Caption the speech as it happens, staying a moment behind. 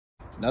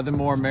Nothing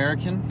more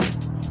American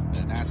than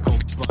an ass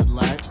cold Bud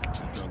Light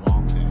after a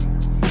long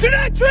day. Do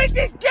not drink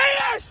this gay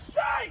ass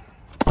shit!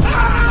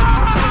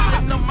 Ah!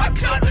 I'm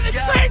done with this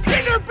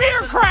transgender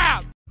beer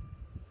crowd!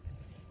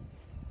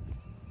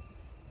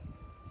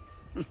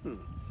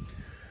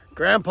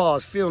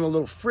 Grandpa's feeling a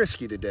little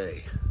frisky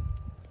today.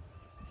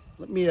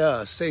 Let me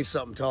say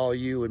something to all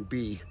you and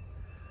be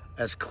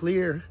as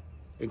clear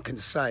and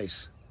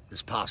concise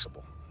as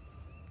possible.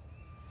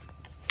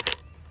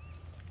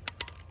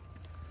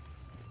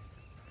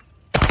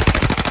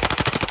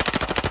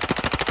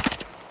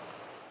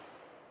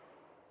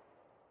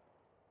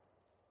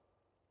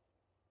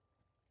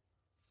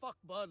 Fuck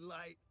Bud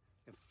Light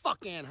and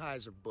fuck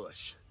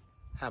ANHEUSER-BUSCH.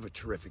 Have a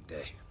terrific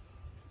day.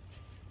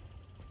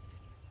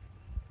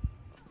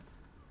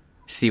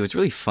 See, what's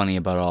really funny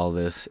about all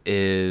this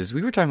is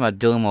we were talking about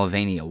Dylan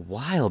Mulvaney a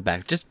while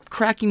back. Just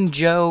cracking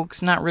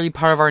jokes, not really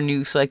part of our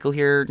news cycle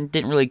here.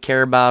 Didn't really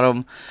care about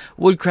them.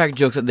 Would crack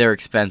jokes at their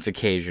expense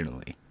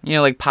occasionally. You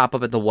know, like pop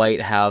up at the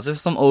White House. There's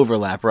some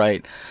overlap,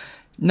 right?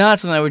 Not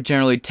something I would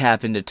generally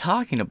tap into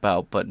talking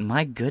about, but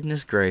my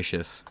goodness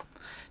gracious.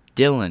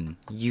 Dylan,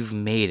 you've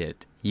made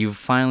it. You've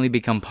finally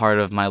become part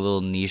of my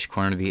little niche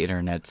corner of the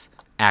internet's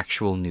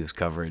actual news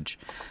coverage.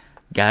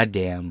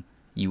 Goddamn,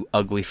 you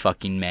ugly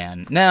fucking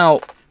man.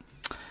 Now,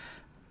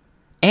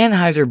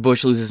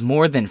 Anheuser-Busch loses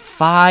more than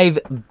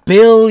 $5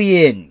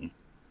 billion.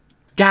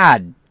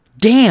 God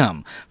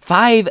damn,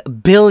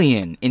 $5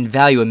 billion in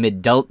value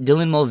amid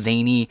Dylan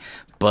Mulvaney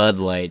Bud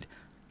Light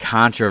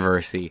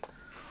controversy.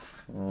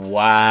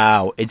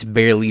 Wow, it's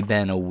barely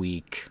been a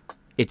week.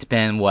 It's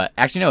been what?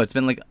 Actually, no, it's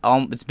been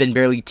it's been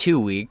barely 2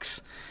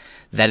 weeks.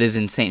 That is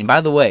insane. And by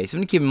the way,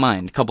 something to keep in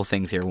mind, a couple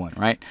things here. One,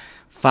 right?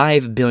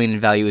 $5 billion in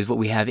value is what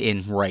we have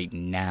in right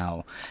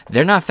now.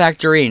 They're not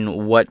factoring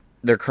what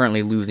they're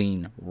currently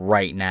losing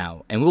right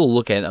now. And we'll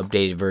look at an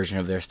updated version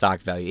of their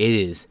stock value. It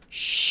is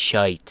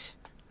shite.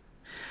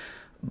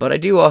 But I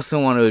do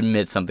also want to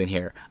admit something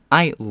here.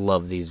 I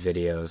love these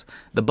videos.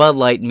 The Bud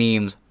Light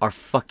memes are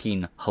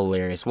fucking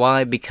hilarious.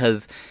 Why?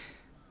 Because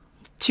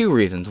two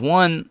reasons.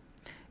 One,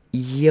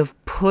 you've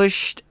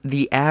pushed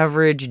the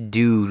average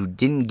dude who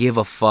didn't give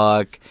a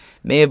fuck,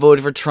 may have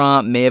voted for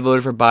Trump, may have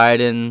voted for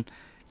Biden.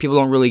 People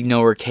don't really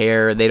know or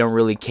care. They don't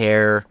really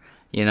care.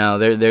 You know,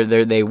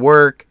 they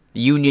work.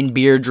 Union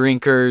beer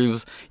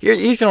drinkers. Here's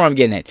kind of what I'm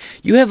getting at.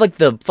 You have like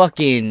the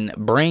fucking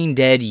brain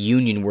dead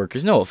union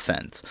workers. No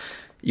offense.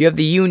 You have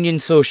the union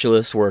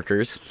socialist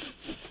workers.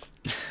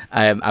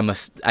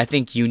 I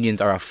think unions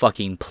are a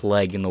fucking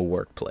plague in the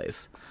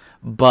workplace.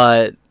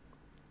 But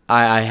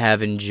I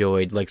have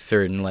enjoyed like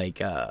certain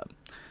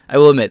I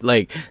will admit,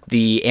 like,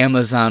 the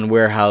Amazon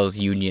warehouse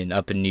union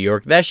up in New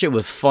York, that shit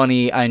was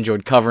funny. I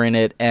enjoyed covering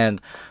it, and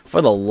for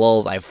the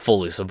lulz, I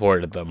fully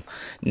supported them.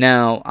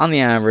 Now, on the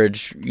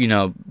average, you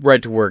know,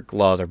 right-to-work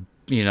laws are,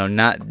 you know,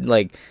 not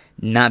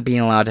being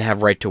allowed to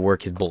have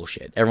right-to-work is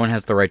bullshit. Everyone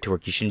has the right to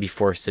work. You shouldn't be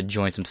forced to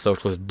join some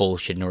socialist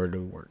bullshit in order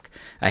to work.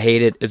 I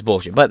hate it. It's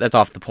bullshit, but that's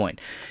off the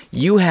point.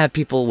 You have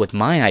people with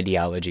my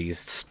ideologies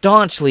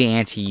staunchly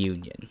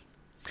anti-union,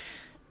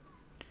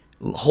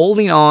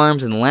 holding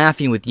arms and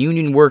laughing with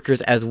union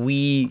workers as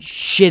we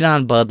shit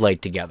on Bud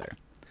Light together.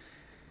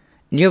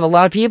 And you have a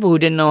lot of people who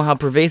didn't know how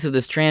pervasive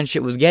this trans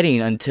shit was getting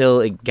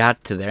until it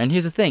got to there. And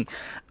here's the thing.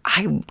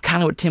 I'm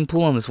kind of with Tim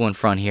Pool on this one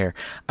front here.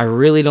 I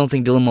really don't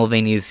think Dylan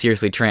Mulvaney is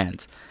seriously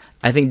trans.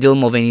 I think Dylan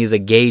Mulvaney is a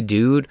gay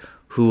dude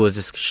who was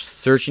just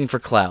searching for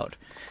clout.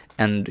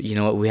 And you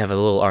know what? We have a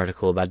little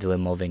article about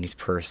Dylan Mulvaney's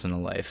personal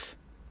life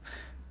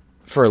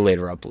for a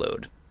later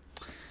upload.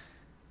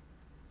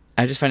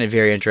 I just find it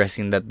very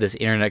interesting that this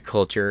internet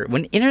culture,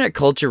 when internet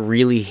culture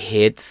really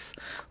hits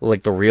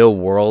like the real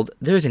world,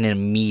 there's an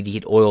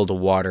immediate oil to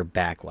water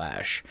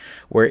backlash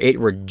where it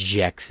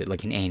rejects it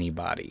like an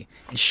antibody.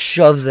 It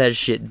shoves that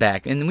shit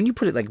back. And when you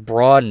put it like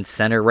broad and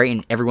center right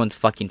in everyone's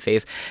fucking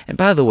face, and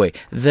by the way,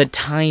 the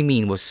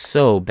timing was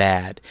so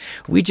bad.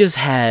 We just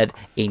had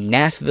a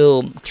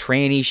Nashville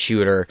tranny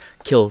shooter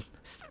kill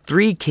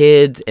 3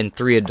 kids and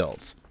 3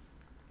 adults.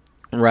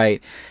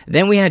 Right.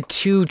 Then we had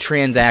 2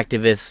 trans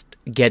activists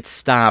get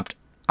stopped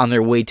on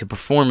their way to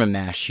perform a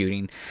mass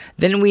shooting.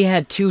 Then we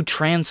had 2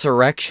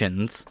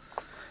 transurrections,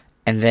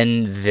 and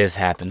then this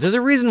happens. There's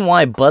a reason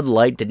why Bud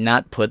Light did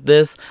not put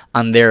this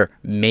on their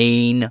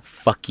main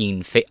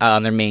fucking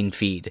on their main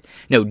feed.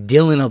 No,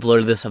 Dylan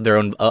uploaded this of their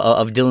own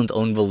of Dylan's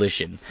own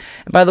volition.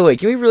 And by the way,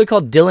 can we really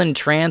call Dylan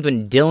trans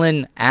when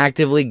Dylan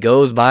actively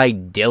goes by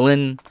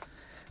Dylan?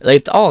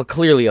 Like, it's all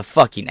clearly a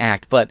fucking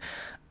act, but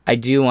I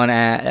do want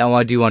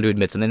to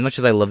admit something. As much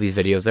as I love these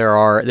videos,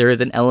 there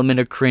is an element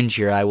of cringe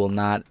here I will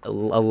not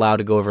allow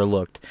to go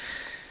overlooked.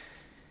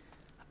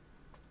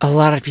 A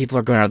lot of people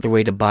are going out of their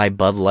way to buy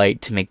Bud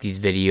Light to make these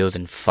videos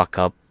and fuck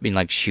up and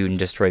like shoot and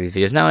destroy these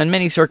videos. Now, in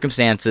many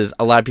circumstances,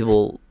 a lot of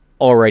people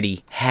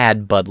already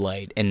had Bud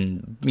Light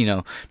and, you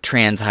know,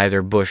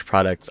 Anheuser-Busch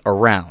products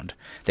around.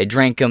 They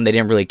drank them, they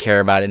didn't really care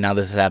about it. Now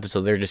this has happened, so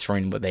they're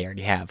destroying what they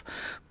already have.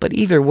 But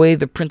either way,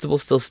 the principle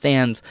still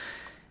stands.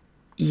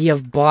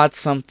 you've bought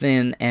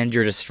something and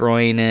you're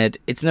destroying it.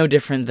 It's no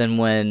different than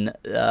when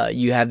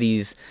you have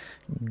these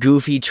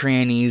goofy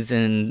trannies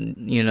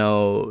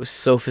and,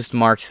 sophist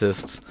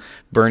Marxists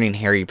burning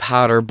Harry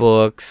Potter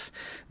books,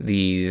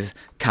 these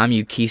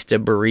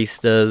Communista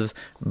baristas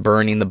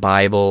burning the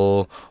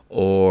Bible,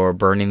 or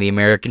burning the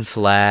American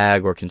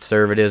flag, or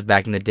conservatives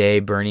back in the day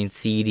burning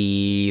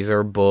CDs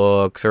or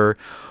books or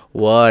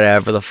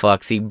whatever the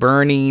fuck. See,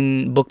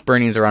 book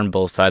burnings are on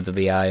both sides of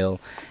the aisle,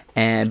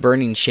 and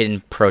burning shit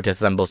in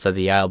protests on both sides of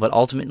the aisle, but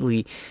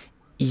ultimately,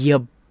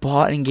 you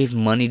bought and gave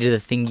money to the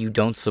thing you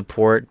don't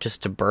support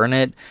just to burn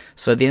it.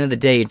 So at the end of the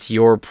day, it's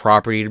your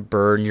property to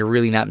burn. You're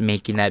really not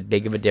making that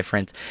big of a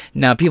difference.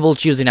 Now, people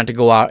choosing not to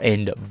go out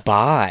and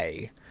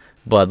buy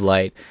Bud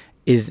Light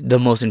is the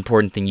most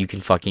important thing you can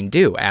fucking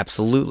do.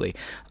 Absolutely.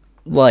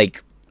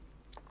 Like,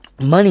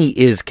 money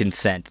is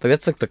consent. Like,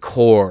 that's like the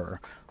core.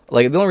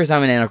 Like, the only reason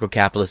I'm an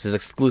anarcho-capitalist is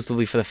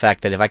exclusively for the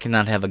fact that if I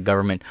cannot have a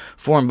government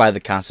formed by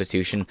the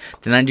Constitution,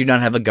 then I do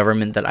not have a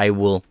government that I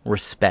will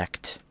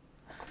respect.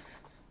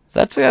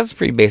 So that's a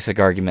pretty basic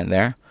argument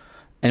there.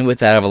 And with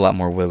that, I have a lot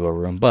more wiggle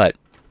room. But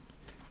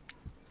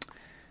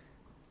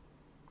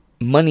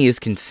money is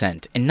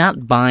consent. And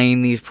not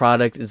buying these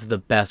products is the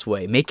best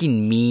way.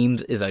 Making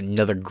memes is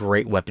another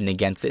great weapon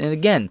against it. And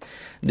again,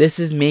 this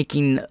is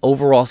making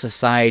overall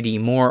society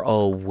more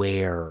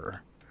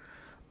aware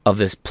of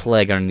this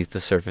plague underneath the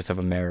surface of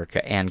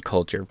America and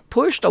culture.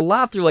 Pushed a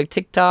lot through like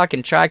TikTok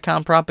and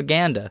Tricon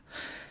propaganda.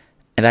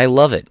 And I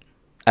love it.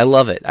 I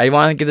love it. I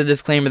want to give the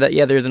disclaimer that,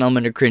 yeah, there's an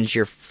element of cringe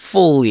here.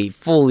 Fully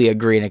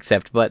agree and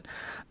accept. But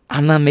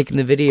I'm not making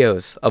the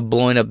videos of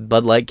blowing up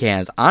Bud Light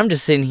cans. I'm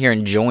just sitting here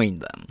enjoying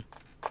them.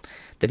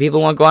 The people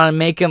who want to go out and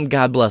make them,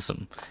 God bless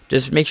them.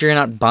 Just make sure you're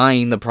not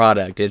buying the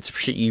product. It's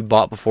shit you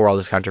bought before all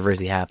this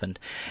controversy happened.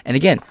 And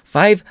again,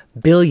 $5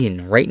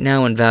 billion right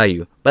now in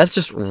value. But that's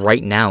just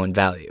right now in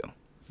value.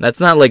 That's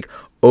not like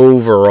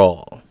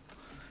overall.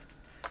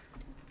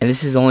 And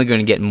this is only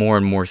going to get more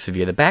and more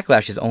severe. The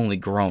backlash is only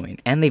growing.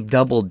 And they've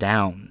doubled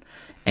down.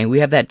 And we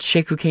have that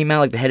chick who came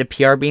out, like the head of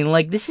PR, being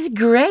like, this is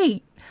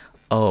great.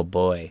 Oh,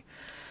 boy.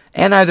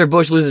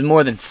 ANHEUSER-BUSCH loses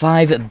more than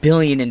 $5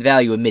 billion in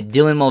value amid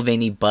Dylan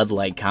Mulvaney Bud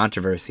Light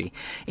controversy.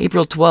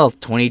 April 12th,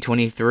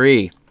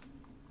 2023.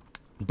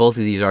 Both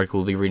of these articles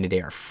we'll be reading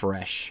today are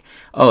fresh.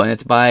 Oh, and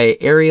it's by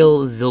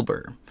Ariel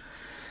Zilber.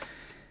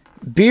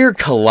 Beer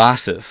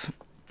Colossus.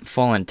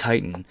 Fallen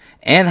Titan.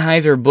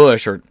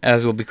 ANHEUSER-BUSCH, or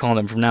as we'll be calling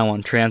them from now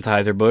on,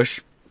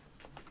 Transheuser-Busch,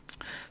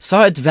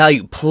 saw its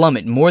value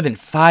plummet more than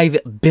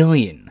 $5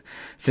 billion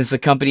since the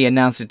company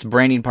announced its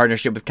branding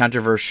partnership with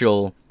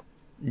controversial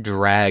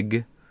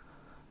drag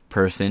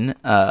person,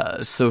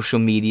 social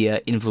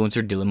media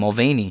influencer Dylan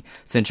Mulvaney.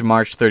 Since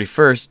March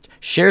 31st,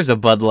 shares of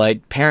Bud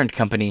Light parent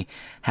company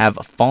have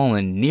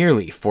fallen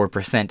nearly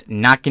 4%,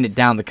 knocking it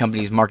down the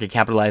company's market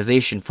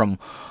capitalization from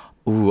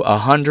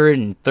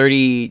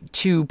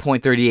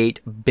 $132.38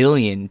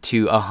 billion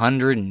to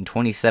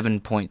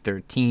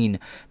 $127.13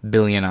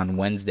 billion on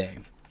Wednesday.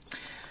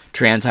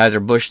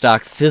 Transheuser-Busch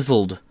stock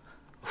fizzled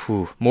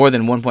more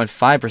than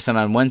 1.5%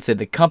 on Wednesday.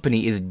 The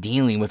company is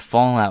dealing with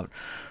fallout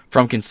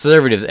from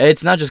conservatives.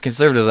 It's not just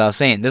conservatives, I was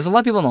saying. There's a lot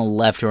of people on the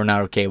left who are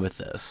not okay with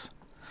this.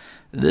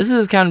 This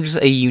is kind of just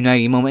a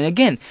uniting moment.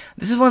 Again,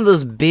 this is one of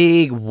those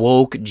big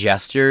woke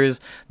gestures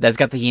that's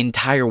got the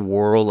entire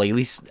world, like at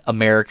least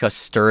America,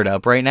 stirred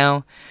up right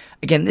now.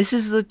 Again, this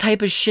is the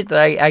type of shit that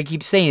I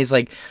keep saying. It's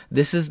like,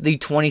 this is the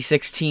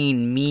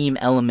 2016 meme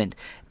element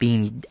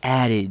being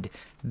added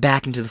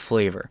back into the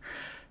flavor.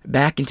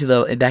 Back into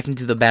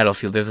the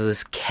battlefield. There's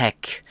this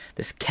keck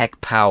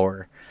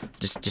power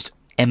just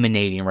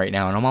emanating right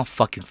now, and I'm all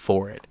fucking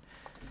for it.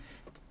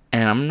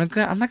 And I'm not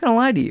gonna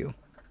lie to you.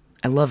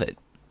 I love it.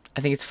 I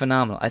think it's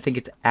phenomenal. I think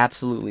it's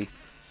absolutely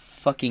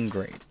fucking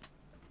great.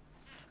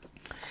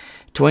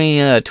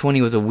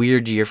 2020 was a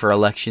weird year for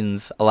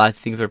elections. A lot of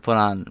things were put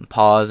on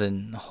pause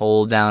and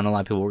hold down. A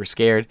lot of people were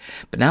scared.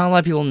 But now a lot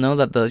of people know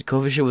that the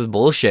COVID shit was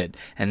bullshit.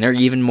 And they're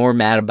even more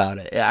mad about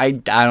it. I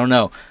don't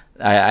know.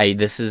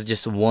 This is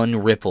just one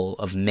ripple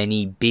of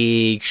many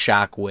big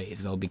shock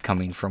waves that will be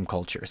coming from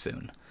culture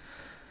soon.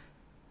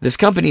 This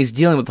company is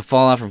dealing with the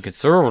fallout from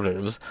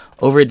conservatives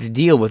over its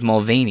deal with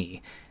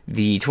Mulvaney,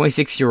 the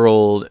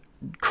 26-year-old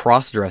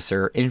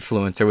cross-dresser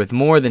influencer with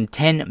more than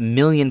 10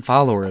 million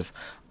followers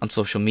on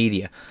social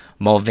media.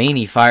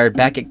 Mulvaney fired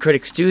back at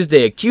critics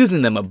Tuesday,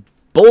 accusing them of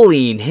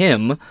bullying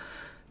him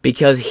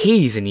because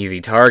he's an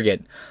easy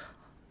target.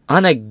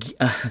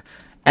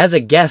 As a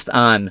guest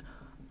on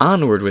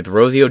Onward with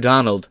Rosie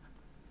O'Donnell,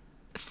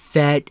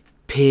 Fat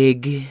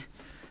Pig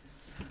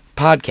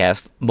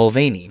podcast,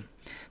 Mulvaney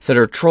said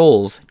her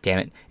trolls,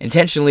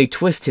 intentionally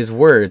twist his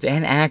words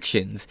and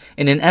actions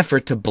in an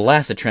effort to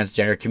blast the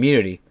transgender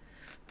community,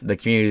 the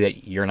community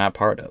that you're not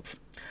part of.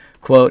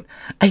 Quote,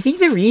 I think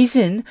the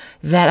reason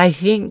that I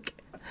think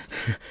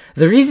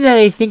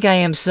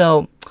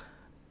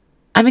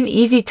I I'm an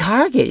easy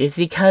target. It's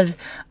because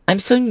I'm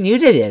so new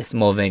to this,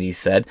 Mulvaney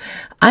said.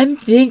 I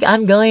think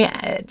going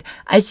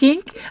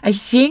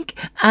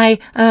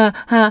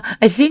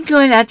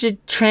after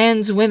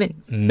trans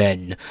women.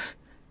 Men.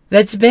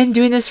 That's been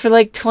doing this for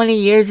like 20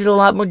 years is a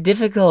lot more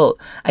difficult.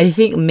 I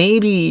think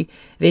maybe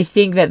they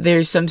think that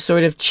there's some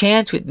sort of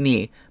chance with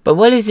me. But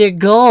what is their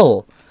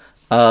goal?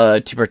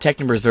 To protect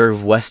and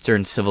preserve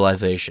Western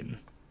civilization.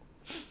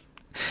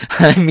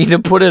 I mean, to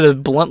put it as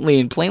bluntly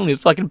and plainly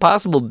as fucking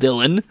possible,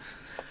 Dylan.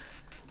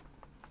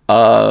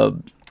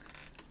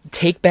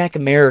 Take back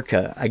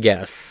America, I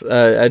guess.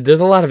 There's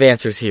a lot of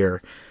answers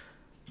here.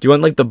 Do you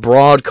want, like, the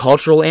broad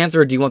cultural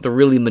answer, or do you want the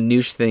really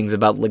minutiae things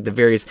about, like, the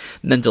various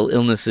mental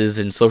illnesses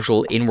and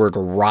social inward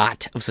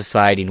rot of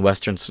society in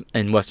Western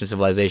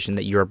civilization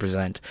that you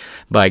represent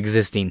by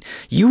existing?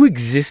 You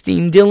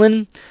existing,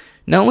 Dylan,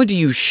 not only do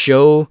you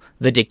show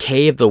the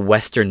decay of the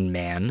Western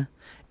man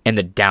and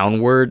the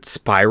downward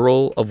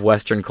spiral of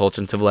Western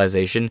culture and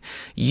civilization,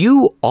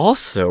 you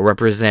also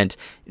represent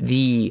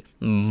the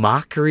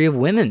mockery of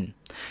women.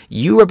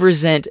 You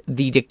represent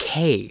the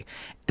decay.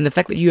 And the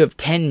fact that you have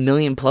 10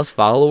 million plus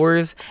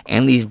followers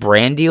and these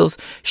brand deals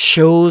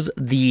shows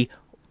the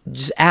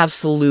just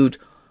absolute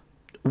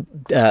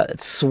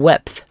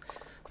swept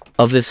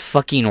of this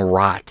fucking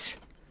rot.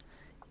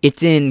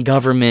 It's in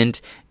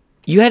government.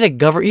 You had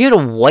a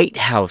White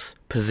House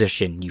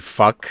position, you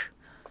fuck.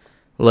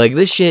 Like,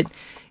 this shit,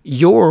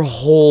 your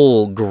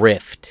whole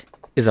grift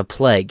is a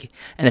plague.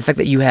 And the fact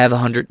that you have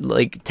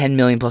 10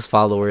 million plus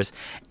followers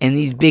and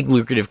these big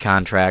lucrative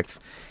contracts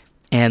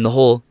and the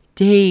whole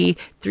day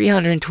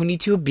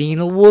 322 of being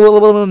a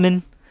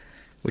woman,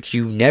 which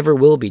you never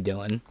will be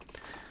doing.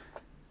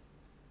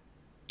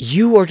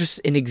 You are just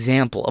an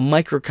example, a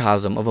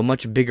microcosm of a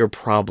much bigger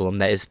problem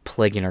that is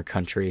plaguing our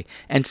country,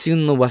 and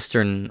soon the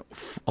Western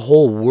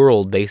whole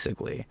world,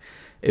 basically,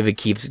 if it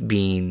keeps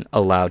being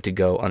allowed to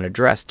go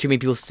unaddressed. Too many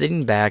people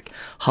sitting back,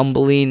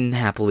 humbly and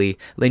happily,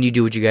 letting you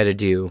do what you gotta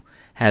do,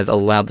 has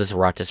allowed this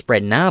rot to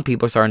spread. Now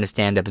people are starting to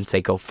stand up and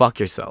say, go fuck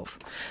yourself.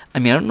 I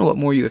mean, I don't know what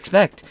more you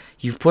expect.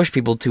 You've pushed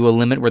people to a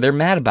limit where they're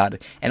mad about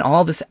it. And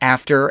all this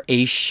after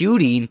a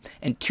shooting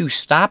and 2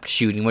 stopped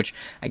shooting, which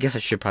I guess I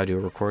should probably do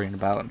a recording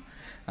about.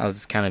 I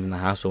was kind of in the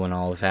hospital when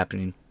all was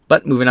happening.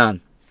 But moving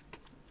on.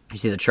 You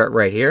see the chart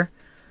right here?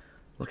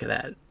 Look at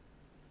that.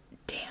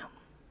 Damn.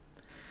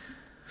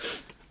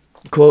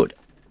 Quote,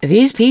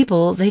 these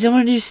people, they don't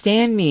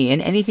understand me,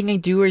 and anything I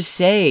do or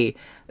say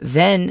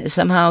then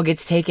somehow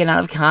gets taken out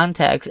of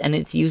context and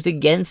it's used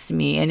against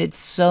me, and it's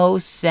so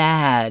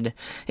sad.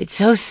 It's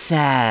so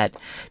sad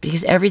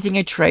because everything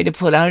I try to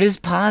put out is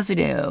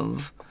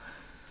positive.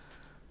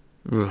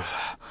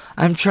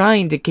 I'm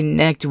trying to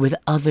connect with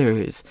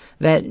others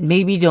that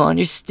maybe don't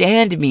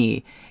understand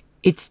me.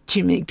 It's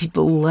to make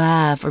people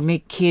laugh or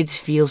make kids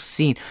feel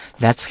seen.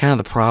 That's kind of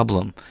the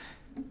problem.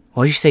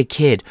 Why do you say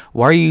kid?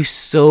 Why are you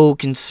so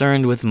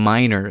concerned with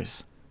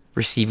minors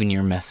receiving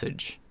your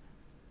message?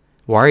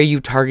 Why are you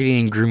targeting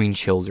and grooming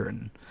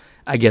children?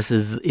 I guess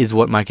is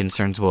what my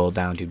concerns boil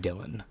down to,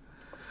 Dylan.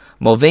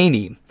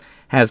 Mulvaney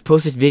has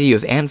posted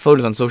videos and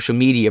photos on social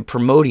media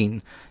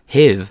promoting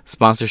his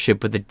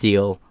sponsorship with the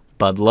deal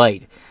Bud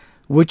Light,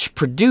 which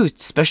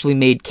produced specially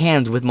made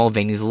cans with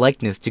Mulvaney's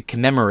likeness to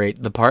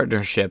commemorate the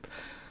partnership.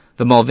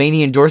 The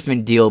Mulvaney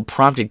endorsement deal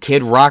prompted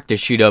Kid Rock to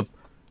shoot up,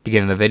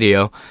 beginning of the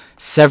video,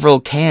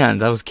 several cans,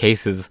 that was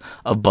cases,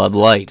 of Bud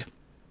Light.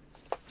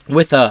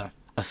 With a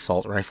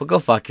assault rifle. Go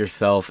fuck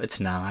yourself. It's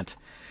not.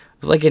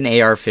 It was like an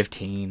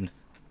AR-15.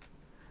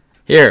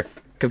 Here,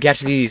 come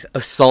catch these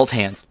assault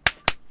hands.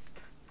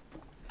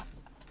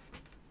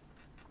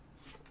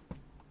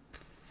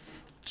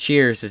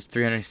 Cheers is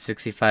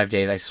 365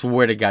 days. I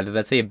swear to God, does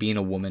that say it being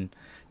a woman?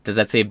 Does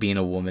that say it being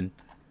a woman?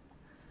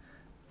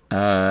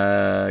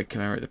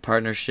 Commemorate the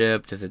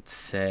partnership. Does it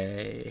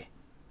say?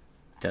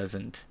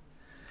 Doesn't.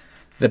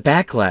 The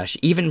backlash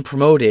even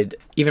prompted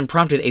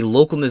a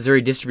local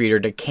Missouri distributor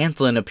to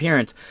cancel an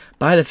appearance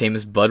by the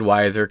famous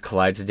Budweiser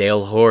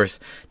Clydesdale horse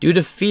due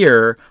to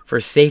fear for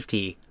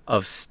safety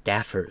of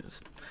staffers.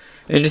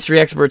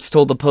 Industry experts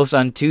told the Post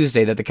on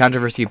Tuesday that the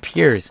controversy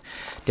appears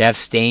to have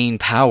staying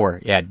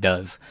power. Yeah, it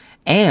does.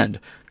 And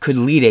could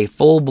lead a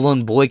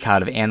full-blown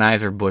boycott of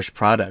ANHEUSER-BUSCH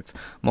products.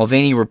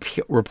 Mulvaney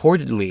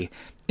reportedly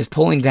is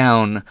pulling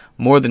down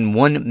more than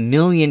 $1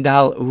 million...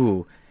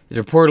 is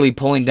reportedly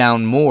pulling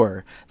down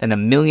more than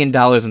 $1 million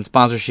in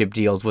sponsorship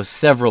deals with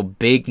several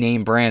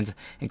big-name brands,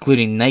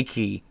 including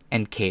Nike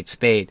and Kate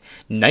Spade.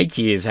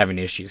 Nike is having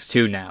issues,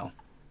 too, now.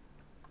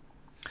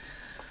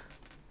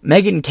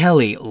 Megyn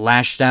Kelly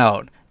lashed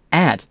out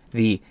at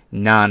the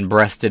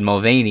non-breasted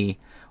Mulvaney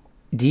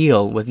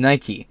deal with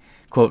Nike.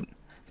 Quote,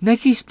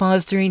 Nike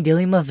sponsoring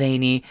Dylan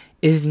Mulvaney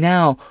is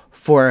now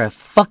for a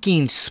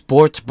fucking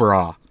sports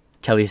bra,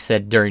 Kelly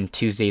said during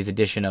Tuesday's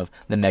edition of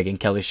The Megyn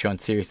Kelly Show on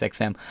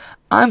SiriusXM.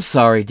 I'm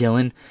sorry,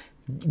 Dylan.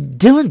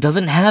 Dylan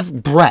doesn't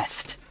have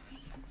breast.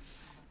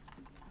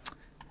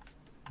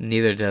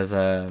 Neither does,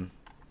 oh,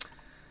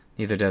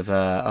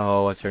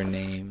 what's her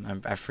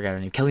name? I forgot her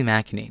name. Kelly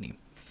McEnany.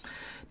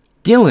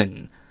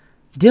 Dylan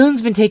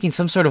Dylan's been taking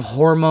some sort of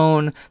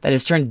hormone that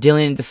has turned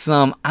Dylan into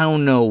some, I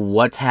don't know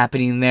what's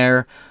happening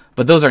there,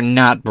 but those are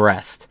not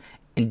breasts.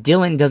 And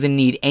Dylan doesn't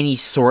need any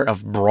sort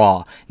of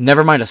bra.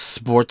 Never mind a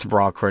sports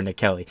bra, according to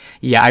Kelly.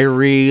 Yeah, I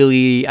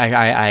really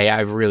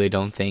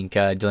don't think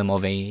Dylan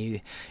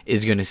Mulvaney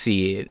is going to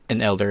see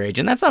an elder age.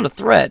 And that's not a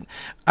threat.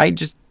 I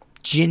just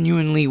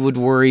genuinely would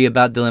worry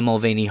about Dylan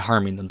Mulvaney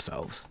harming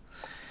themselves.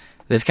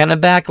 This kind of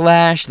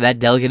backlash, that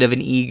delicate of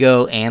an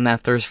ego, and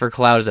that thirst for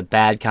clout is a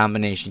bad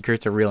combination.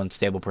 Creates a real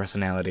unstable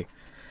personality.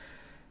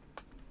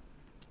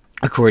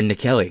 According to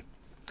Kelly,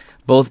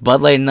 both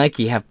Bud Light and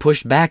Nike have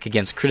pushed back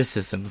against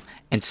criticism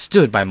and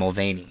stood by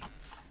Mulvaney.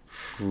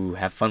 Ooh,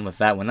 have fun with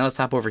that one. Now let's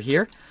hop over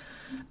here.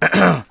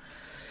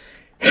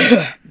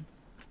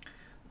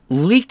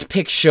 Leaked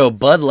pics show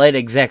Bud Light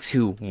execs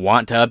who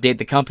want to update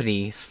the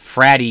company's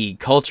fratty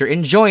culture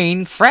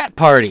enjoying frat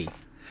party.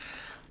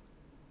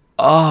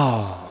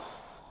 Oh,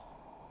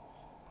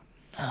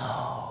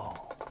 no.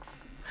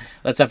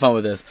 Let's have fun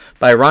with this.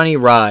 By Ronnie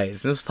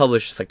Rise. This was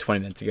published just like 20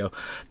 minutes ago.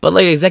 Bud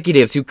Light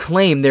executives who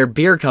claim their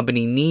beer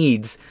company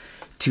needs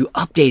to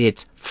update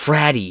its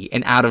fratty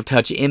and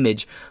out-of-touch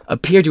image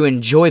appear to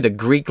enjoy the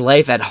Greek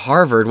life at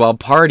Harvard while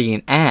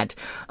partying at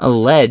an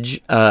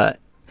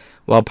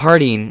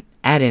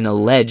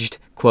alleged,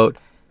 quote,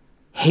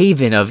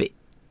 haven of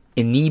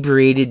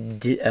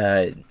inebriated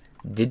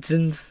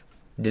citizens.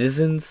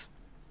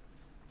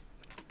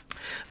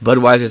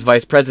 Budweiser's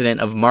vice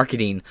president of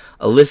marketing,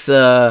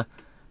 Alyssa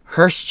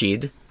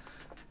Hirschid.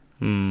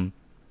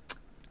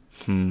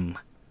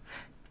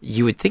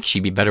 You would think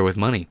she'd be better with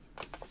money.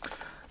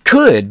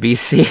 Could be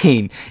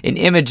seen in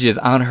images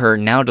on her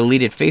now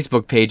deleted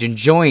Facebook page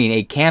enjoying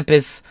a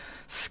campus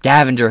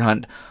scavenger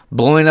hunt,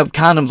 blowing up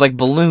condoms like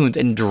balloons,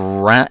 and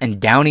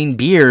downing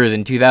beers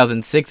in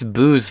 2006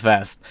 Booze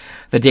Fest.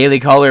 The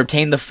Daily Caller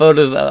obtained the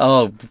photos.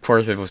 Of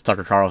course it was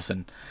Tucker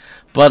Carlson.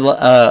 But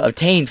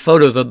obtained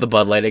photos of the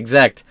Bud Light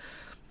exec.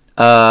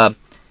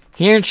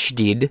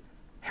 Hirschted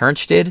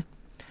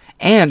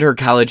and her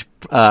college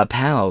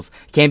pals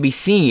can be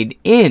seen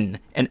in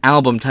an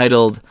album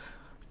titled,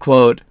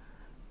 quote,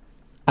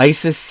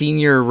 ISIS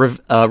Senior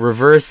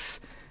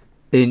Reverse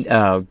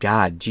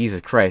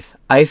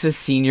ISIS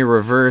Senior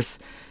Reverse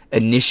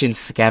Ignition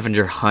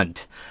Scavenger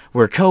Hunt,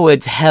 where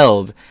co-eds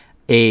held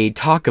a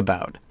talk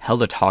about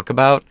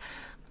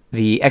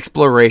the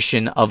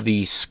exploration of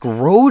the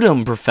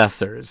scrotum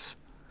professors.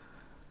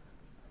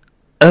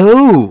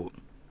 Oh,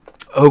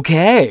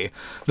 okay.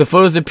 The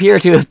photos appear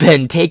to have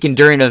been taken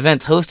during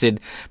events hosted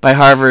by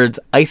Harvard's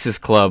ISIS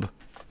Club.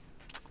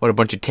 What a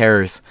bunch of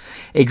terrors.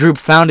 A group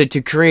founded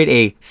to create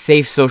a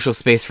safe social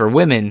space for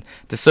women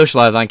to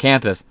socialize on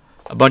campus.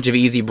 A bunch of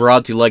easy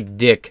broads who like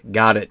dick.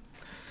 Got it.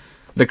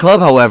 The club,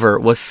 however,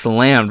 was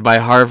slammed by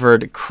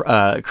Harvard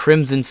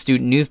Crimson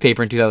student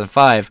newspaper in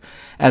 2005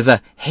 as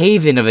a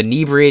haven of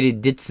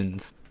inebriated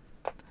ditzens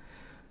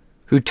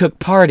who took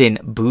part in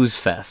Booze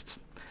Fest.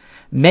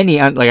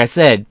 Many, like I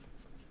said,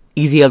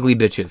 easy ugly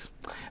bitches.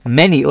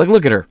 Many,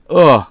 look at her.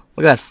 Oh,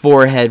 look at that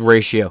forehead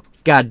ratio.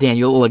 God damn,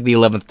 you look like the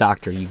 11th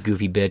Doctor, you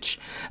goofy bitch.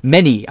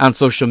 Many on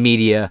social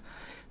media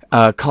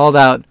called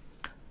out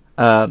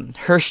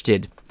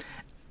Hirschted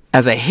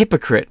as a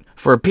hypocrite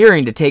for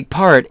appearing to take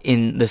part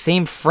in the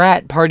same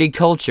frat party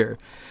culture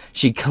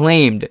she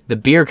claimed the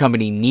beer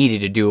company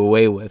needed to do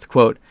away with.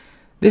 Quote,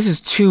 this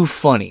is too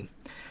funny.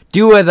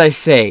 Do as I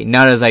say,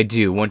 not as I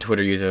do, one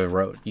Twitter user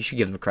wrote. You should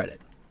give them credit.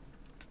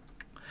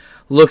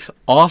 Looks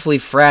awfully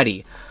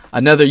fratty,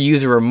 another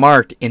user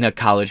remarked in a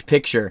college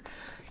picture.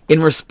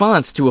 In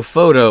response to a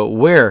photo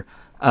where,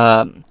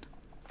 hold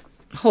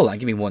on,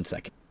 give me 1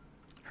 second.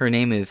 Her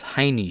name is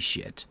Heine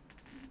Shit.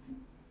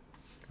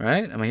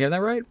 Right? Am I hearing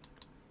that right?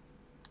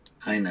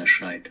 Heiner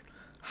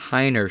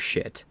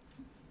Shit.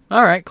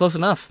 Alright, close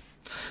enough.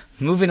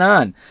 Moving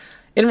on.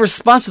 In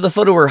response to the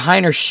photo where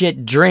Heiner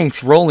Shit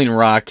drinks Rolling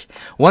Rock,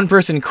 one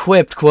person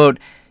quipped, quote,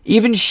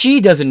 even she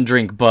doesn't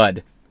drink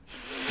Bud.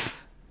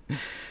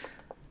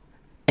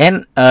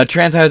 And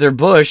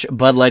ANHEUSER-BUSCH,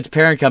 Bud Light's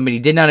parent company,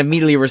 did not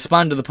immediately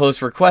respond to the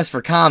post's request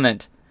for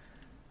comment.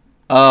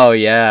 Oh,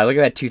 yeah. Look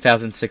at that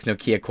 2006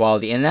 Nokia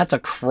quality. And that's a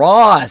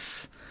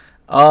cross.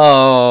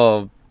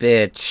 Oh,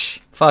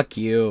 bitch. Fuck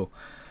you.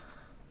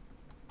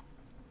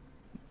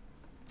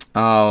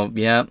 Oh,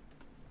 yeah.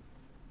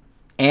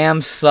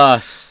 Am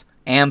sus.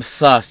 You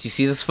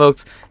see this,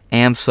 folks?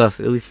 Am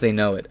sus. At least they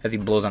know it, as he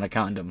blows on a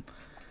condom.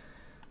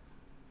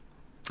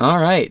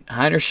 Alright.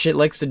 Heiner Shit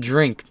likes to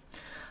drink.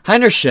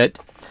 Heiner Shit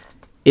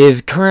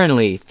is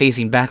currently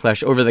facing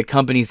backlash over the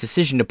company's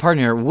decision to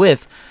partner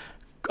with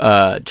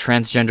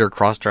transgender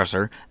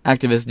crossdresser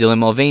activist Dylan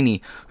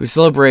Mulvaney, who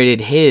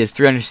celebrated his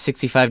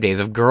 365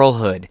 days of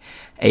girlhood.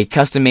 A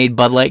custom-made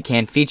Bud Light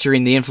can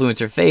featuring the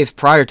influencer face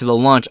prior to the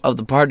launch of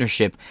the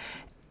partnership,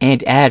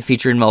 and ad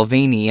featuring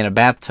Mulvaney in a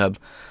bathtub.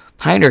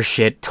 Heiner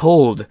Shit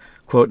told,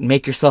 quote,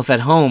 Make Yourself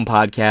at Home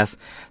podcast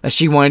that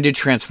she wanted to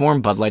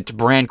transform Bud Light's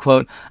brand,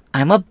 quote,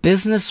 I'm a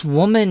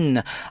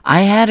businesswoman.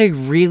 I had a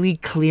really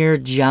clear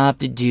job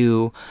to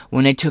do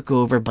when I took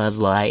over Bud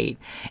Light.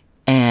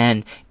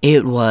 And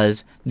it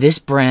was, this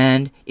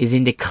brand is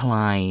in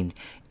decline.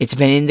 It's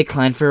been in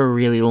decline for a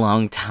really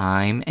long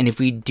time. And if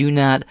we do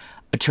not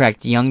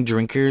attract young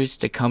drinkers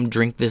to come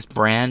drink this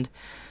brand,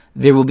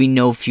 there will be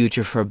no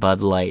future for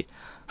Bud Light,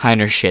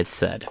 Heiner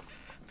said.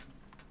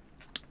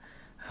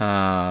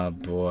 Ah,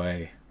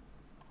 boy.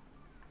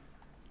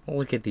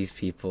 Look at these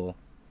people.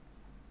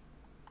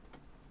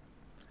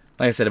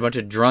 Like I said, a bunch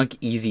of drunk,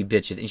 easy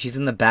bitches. And she's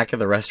in the back of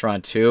the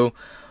restaurant, too.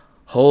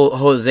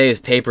 Jose's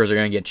papers are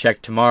going to get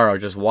checked tomorrow.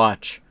 Just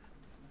watch.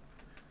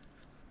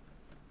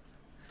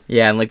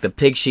 Yeah, and like the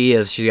pig she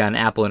is, she's got an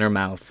apple in her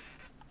mouth.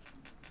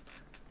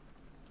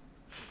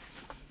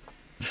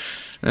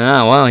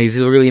 Ah, wow, he's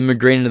really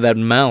immigrating into that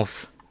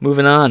mouth.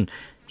 Moving on.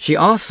 She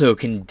also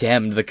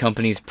condemned the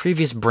company's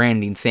previous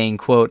branding, saying,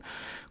 quote,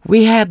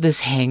 "We had this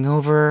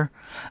hangover.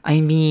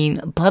 I mean,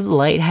 Bud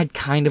Light had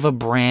kind of a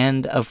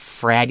brand of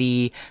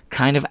fratty,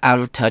 kind of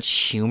out-of-touch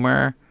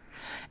humor.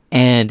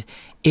 And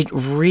it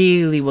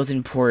really was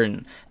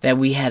important that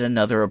we had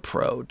another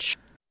approach."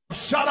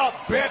 Shut up,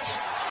 bitch!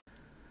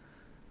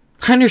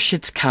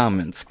 Heiner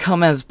comments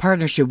come as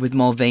partnership with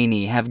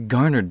Mulvaney have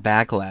garnered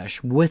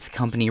backlash, with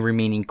company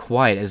remaining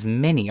quiet as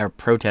many are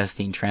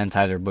protesting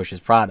ANHEUSER-Busch's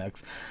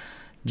products.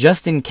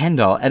 Justin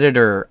Kendall,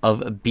 editor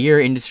of beer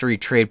industry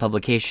trade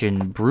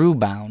publication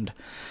Brewbound,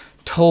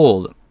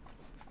 told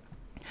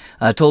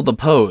the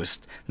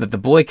Post that the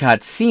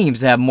boycott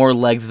seems to have more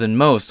legs than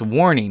most,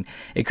 warning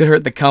it could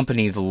hurt the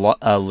company's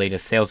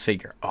latest sales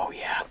figure. Oh,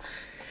 yeah.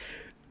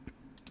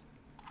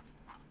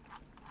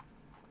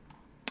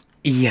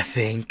 You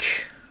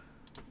think?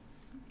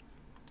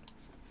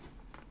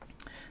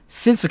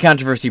 Since the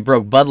controversy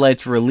broke, Bud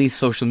Light's released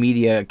social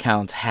media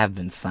accounts have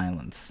been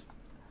silenced.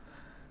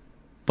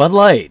 Bud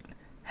Light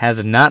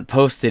has not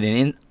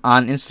posted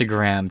on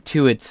Instagram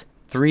to its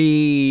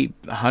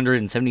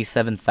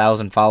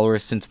 377,000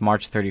 followers since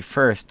March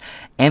 31st,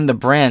 and the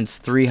brand's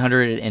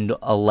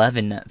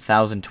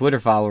 311,000 Twitter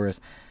followers.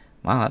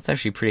 Wow, that's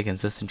actually a pretty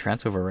consistent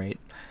transfer rate.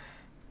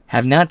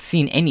 Have not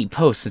seen any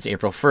posts since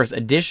April 1st.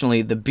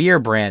 Additionally, the beer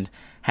brand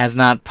has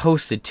not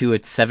posted to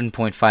its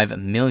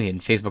 7.5 million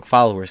Facebook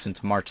followers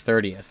since March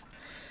 30th.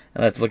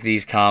 Now let's look at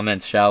these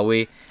comments, shall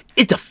we?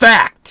 It's a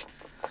fact!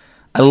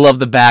 I love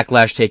the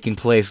backlash taking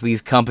place.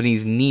 These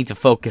companies need to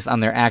focus on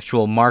their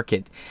actual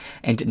market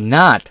and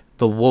not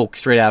the woke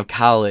straight out of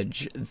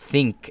college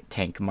think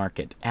tank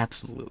market.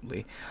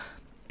 Absolutely.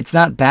 It's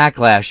not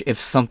backlash if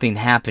something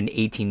happened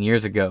 18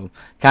 years ago.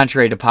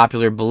 Contrary to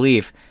popular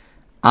belief,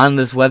 on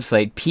this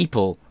website,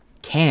 people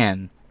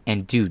can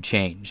and do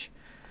change.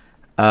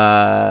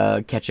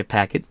 Ketchup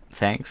packet,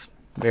 thanks.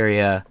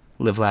 Very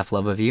live, laugh,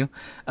 love of you.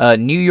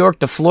 New York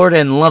to Florida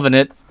and loving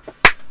it.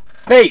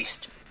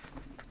 Based.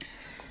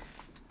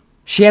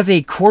 She has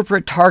a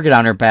corporate target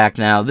on her back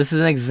now. This is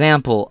an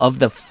example of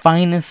the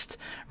finest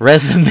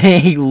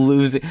resume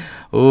losing.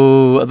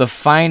 Oh, the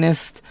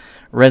finest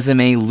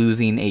resume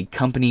losing a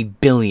company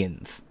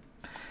billions.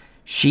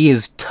 She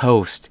is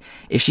toast.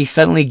 If she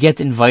suddenly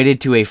gets invited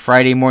to a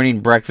Friday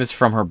morning breakfast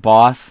from her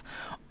boss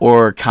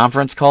or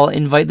conference call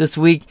invite this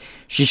week,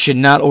 she should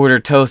not order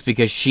toast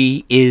because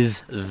she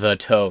is the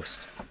toast.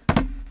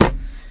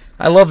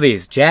 I love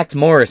these. Jack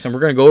Morris, and we're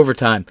going to go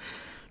overtime.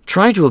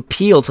 Trying to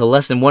appeal to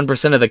less than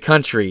 1% of the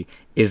country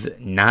is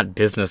not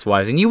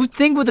business-wise. And you would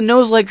think with a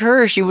nose like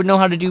her, she would know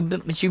how to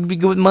do, she would be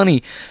good with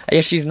money. I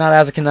guess she's not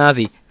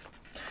Ashkenazi.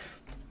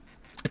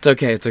 It's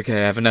okay, it's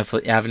okay. I have enough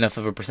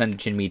of a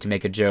percentage in me to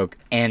make a joke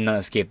and not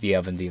escape the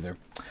ovens either.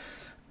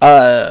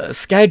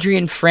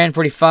 Skydrian Fran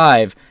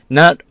 45,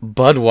 not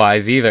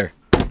Budweiser either.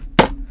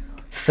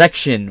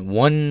 Section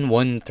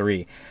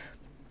 113.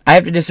 I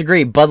have to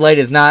disagree. Bud Light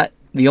is not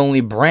the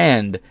only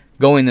brand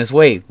going this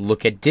way.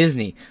 Look at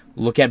Disney.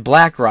 Look at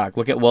BlackRock.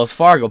 Look at Wells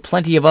Fargo.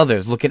 Plenty of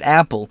others. Look at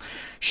Apple.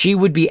 She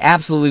would be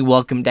absolutely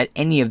welcomed at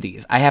any of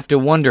these. I have to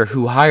wonder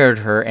who hired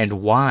her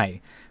and why.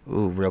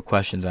 Ooh, real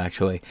questions,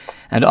 actually.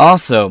 And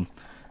also,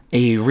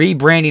 a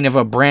rebranding of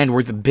a brand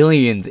worth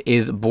billions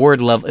is a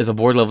board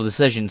level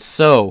decision.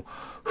 So,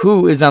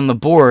 who is on the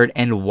board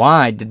and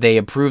why did they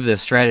approve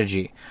this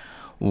strategy?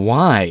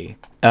 Why?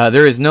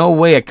 There is no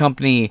way a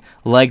company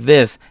like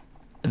this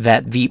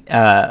that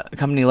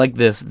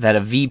a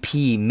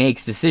VP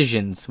makes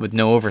decisions with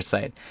no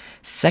oversight.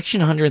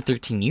 Section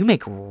 113. You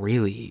make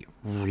really,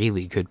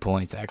 really good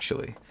points.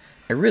 Actually,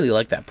 I really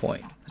like that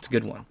point. That's a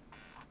good one.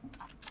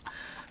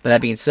 But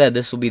that being said,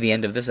 this will be the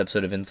end of this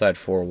episode of Inside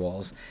Four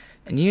Walls.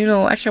 And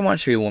actually I want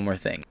to show you one more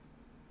thing.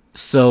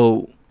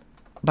 So,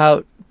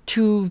 about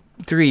 2-3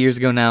 years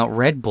ago now,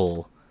 Red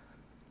Bull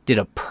did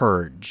a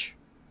purge.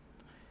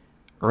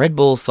 Red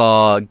Bull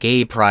saw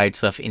gay pride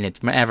stuff in its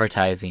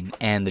advertising,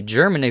 and the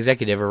German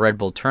executive of Red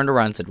Bull turned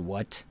around and said,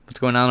 "What? What's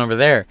going on over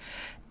there?"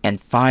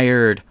 And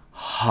fired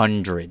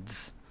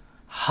hundreds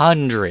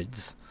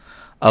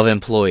of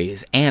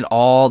employees and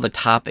all the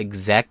top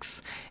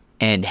execs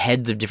and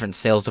heads of different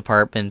sales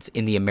departments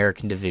in the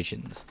American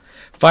divisions.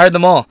 Fired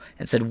them all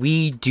and said,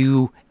 "We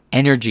do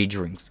energy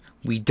drinks.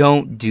 We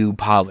don't do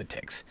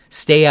politics.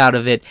 Stay out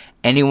of it.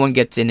 Anyone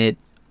gets in it,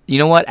 you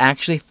know what?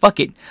 Actually, fuck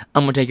it.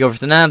 I'm going to take over.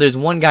 So now there's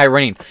one guy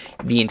running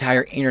the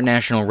entire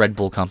international Red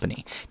Bull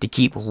company to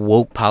keep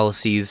woke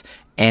policies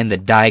and the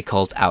die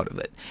cult out of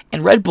it.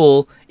 And Red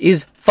Bull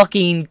is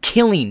fucking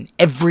killing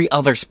every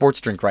other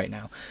sports drink right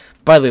now.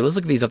 By the way, let's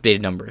look at these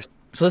updated numbers.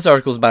 So this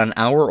article is about an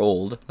hour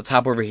old. Let's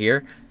hop over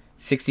here.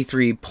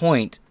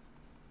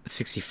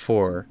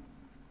 63.64.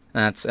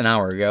 That's an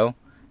hour ago.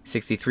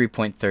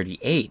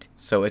 63.38.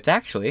 So it's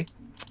actually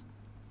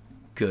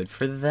good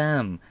for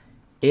them.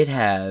 It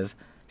has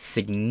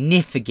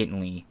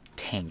significantly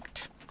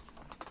tanked.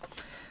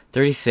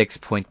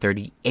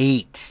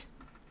 36.38.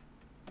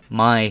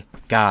 My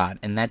God.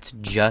 And that's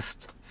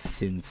just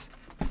since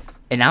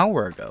an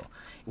hour ago.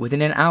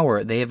 Within an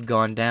hour, they have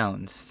gone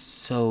down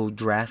so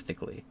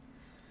drastically.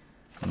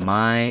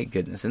 My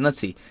goodness. And let's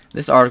see.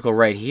 This article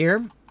right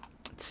here.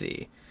 Let's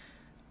see.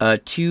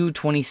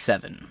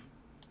 227.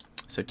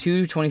 So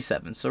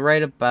 227. So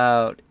right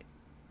about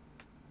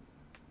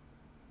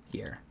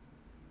here.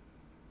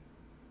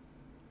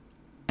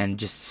 And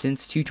just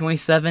since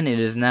 227, it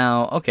is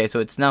now... Okay, so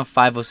it's now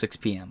 5:06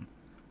 p.m.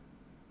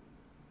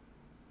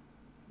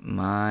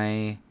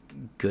 My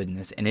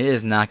goodness. And it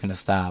is not going to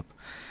stop.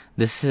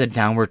 This is a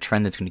downward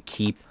trend that's going to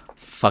keep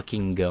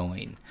fucking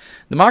going.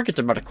 The markets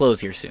are about to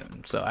close here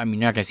soon. So, I mean,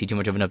 you're not going to see too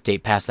much of an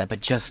update past that.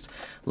 But just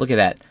look at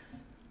that.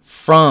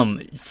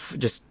 From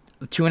just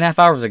 2.5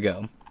 hours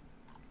ago,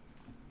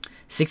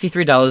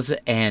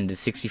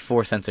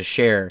 $63.64 a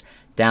share,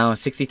 down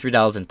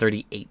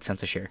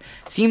 $63.38 a share.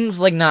 Seems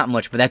like not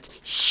much, but that's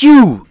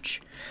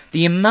huge.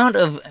 The amount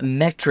of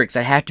metrics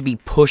that have to be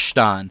pushed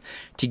on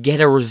to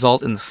get a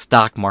result in the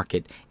stock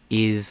market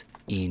is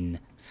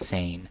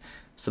insane.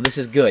 So this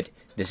is good.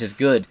 This is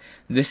good.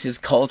 This is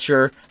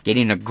culture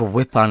getting a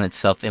grip on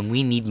itself, and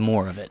we need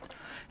more of it.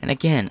 And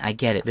again, I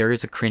get it. There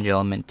is a cringe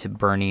element to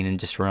burning and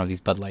destroying all these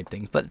Bud Light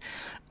things. But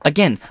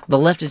again, the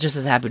left is just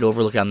as happy to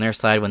overlook it on their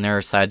side when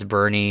their side's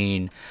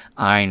burning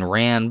Ayn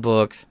Rand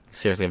books.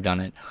 Seriously, I've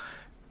done it.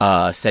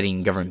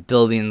 Setting government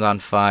buildings on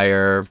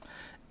fire,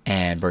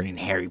 and burning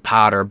Harry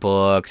Potter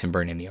books, and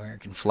burning the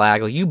American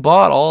flag. Like, you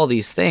bought all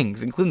these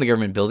things, including the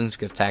government buildings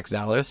because tax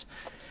dollars.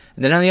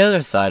 And then on the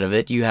other side of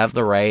it, you have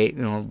the right,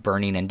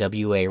 burning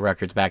NWA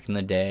records back in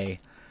the day.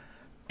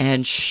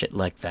 And shit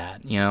like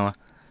that,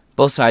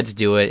 Both sides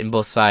do it, and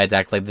both sides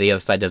act like the other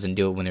side doesn't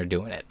do it when they're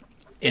doing it.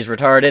 It's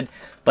retarded,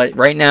 but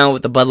right now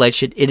with the Bud Light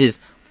shit, it is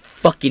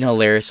fucking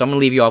hilarious. So I'm going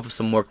to leave you off with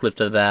some more clips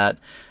of that.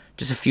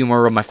 Just a few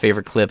more of my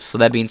favorite clips. So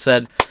that being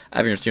said,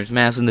 I've been James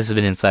Madison. This has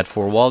been Inside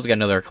Four Walls. We got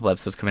another couple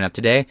episodes coming out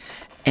today,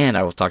 and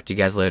I will talk to you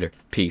guys later.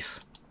 Peace.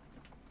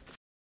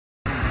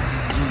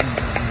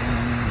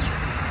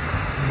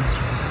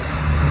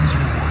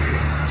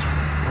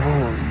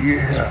 Oh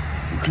yeah,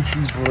 look at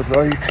you, Bud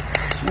Light.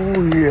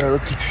 Oh yeah,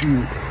 look at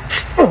you.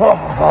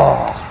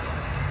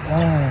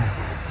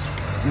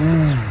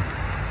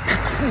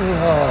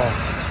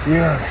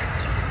 Yes.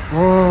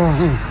 Oh,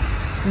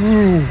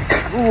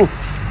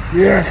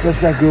 yes,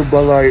 that's that good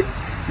Bud Light.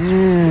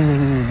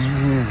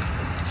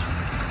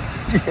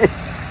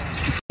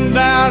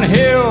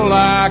 Downhill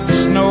like a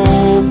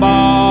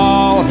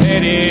snowball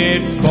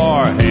headed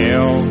for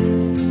hell.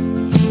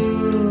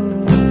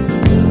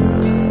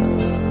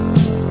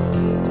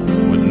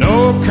 With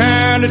no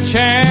kind of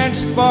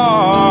chance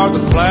for the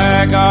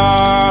flag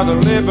or the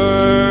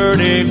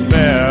Liberty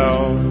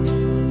Bell.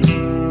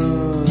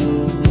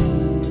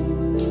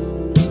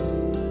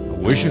 I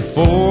wish a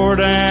Ford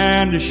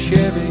and a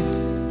Chevy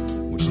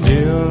would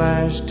still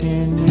last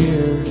 10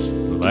 years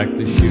like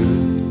they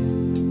should.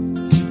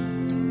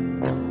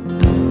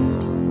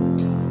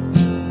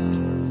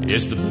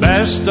 It's the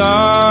best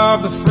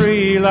of the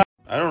free life.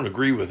 I don't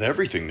agree with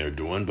everything they're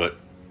doing, but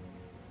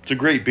it's a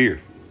great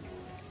beer.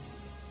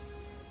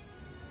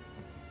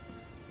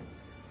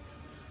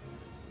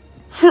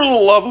 For the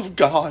love of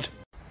God.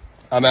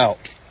 I'm out.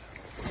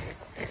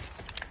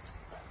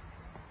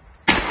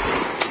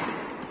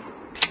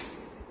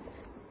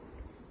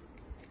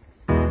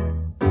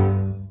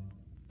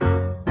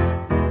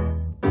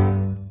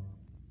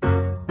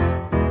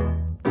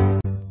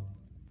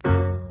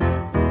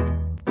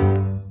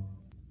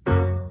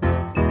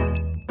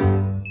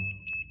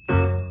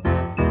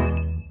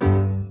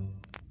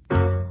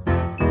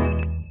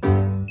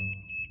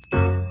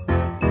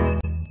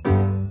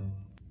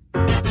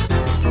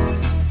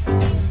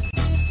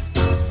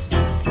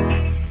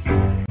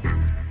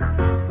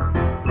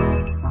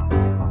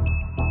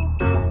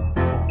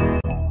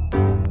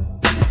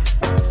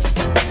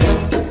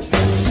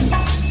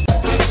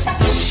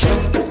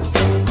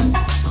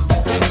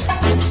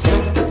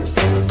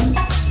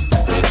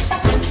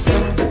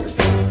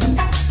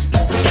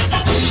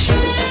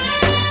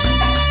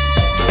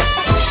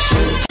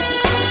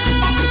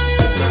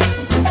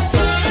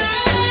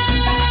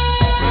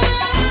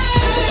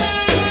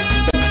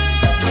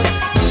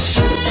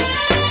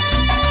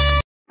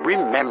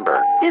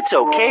 Remember, it's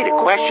okay to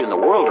question the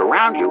world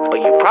around you,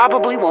 but you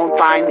probably won't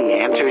find the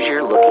answers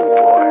you're looking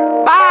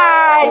for.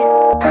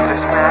 Bye!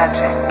 There's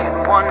magic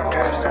and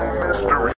wonders and mystery.